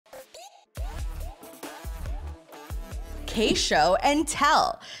K show and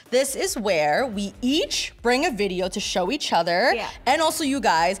tell. This is where we each bring a video to show each other and also you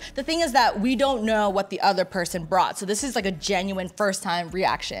guys. The thing is that we don't know what the other person brought. So this is like a genuine first time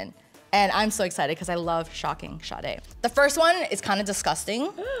reaction. And I'm so excited because I love shocking Sadé. The first one is kind of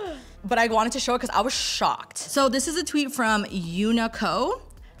disgusting, but I wanted to show it because I was shocked. So this is a tweet from Unico.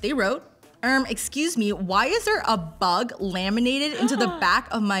 They wrote, excuse me, why is there a bug laminated into the back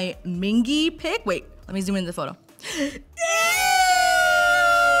of my Mingi pic? Wait, let me zoom into the photo. Ew!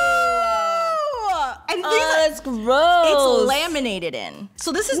 And that's gross. It's laminated in.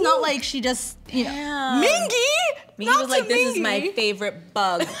 So this is not like she just, you know, Mingi? Mingi was like, this is my favorite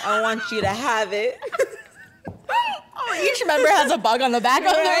bug. I want you to have it. Each member has a bug on the back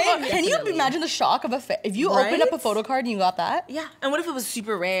of their phone. Can you imagine the shock of if you opened up a photo card and you got that? Yeah. And what if it was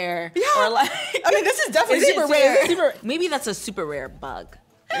super rare? Yeah. Or like, I mean, this is definitely super rare. Maybe that's a super rare bug.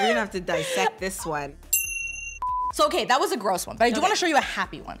 We're gonna have to dissect this one. So, okay, that was a gross one, but I do want to show you a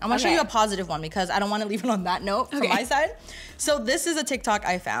happy one. I want to show you a positive one because I don't want to leave it on that note from my side. So this is a TikTok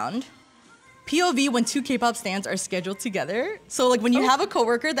I found. POV when two K-pop stans are scheduled together. So like when you have a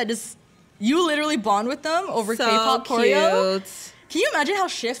coworker that just, you literally bond with them over K-pop choreo. Can you imagine how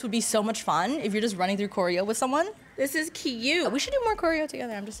Shift would be so much fun if you're just running through choreo with someone? This is cute. We should do more choreo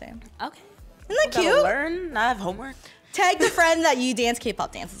together, I'm just saying. Okay. Isn't that cute? Learn, not have homework. Tag the friend that you dance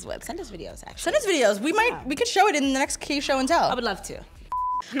K-pop dances with. Send us videos, actually. Send us videos. We could show it in the next K show and tell. I would love to.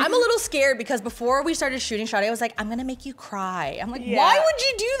 I'm a little scared because before we started shooting Sadé, I was like, I'm gonna make you cry. I'm like, why would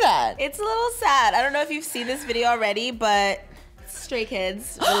you do that? It's a little sad. I don't know if you've seen this video already, but Stray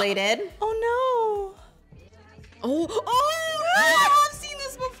Kids related. Oh no. Oh, I've seen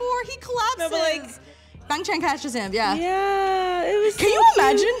this before. He collapses. No, but like, Bang Chan catches him, Yeah, it was. Can you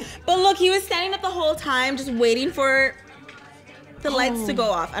imagine? But look, he was standing up the whole time, just waiting for the lights to go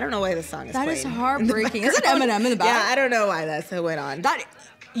off. I don't know why this song is playing. That is heartbreaking. Isn't Eminem in the back? Yeah, I don't know why that's what went on.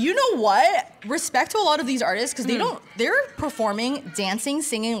 You know what? Respect to a lot of these artists because they're performing, dancing,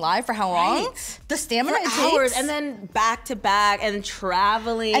 singing live for how long? The stamina it hours, takes. and then back to back and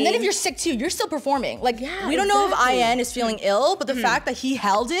traveling. And then if you're sick too, you're still performing. Like, we don't know if IN is feeling ill, but the fact that he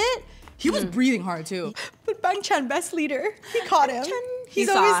held it, he was breathing hard too. But Bang Chan, best leader, he caught him. He's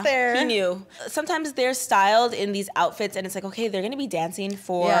always there. He knew. Sometimes they're styled in these outfits and it's like, okay, they're gonna be dancing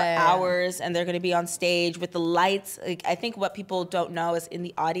for hours and they're gonna be on stage with the lights. Like, I think what people don't know is in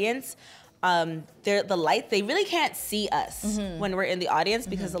the audience, the lights, they really can't see us when we're in the audience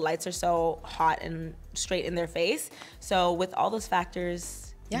because the lights are so hot and straight in their face. So with all those factors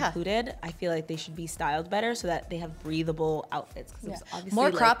included, I feel like they should be styled better so that they have breathable outfits. Obviously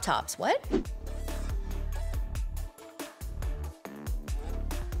more crop tops, what?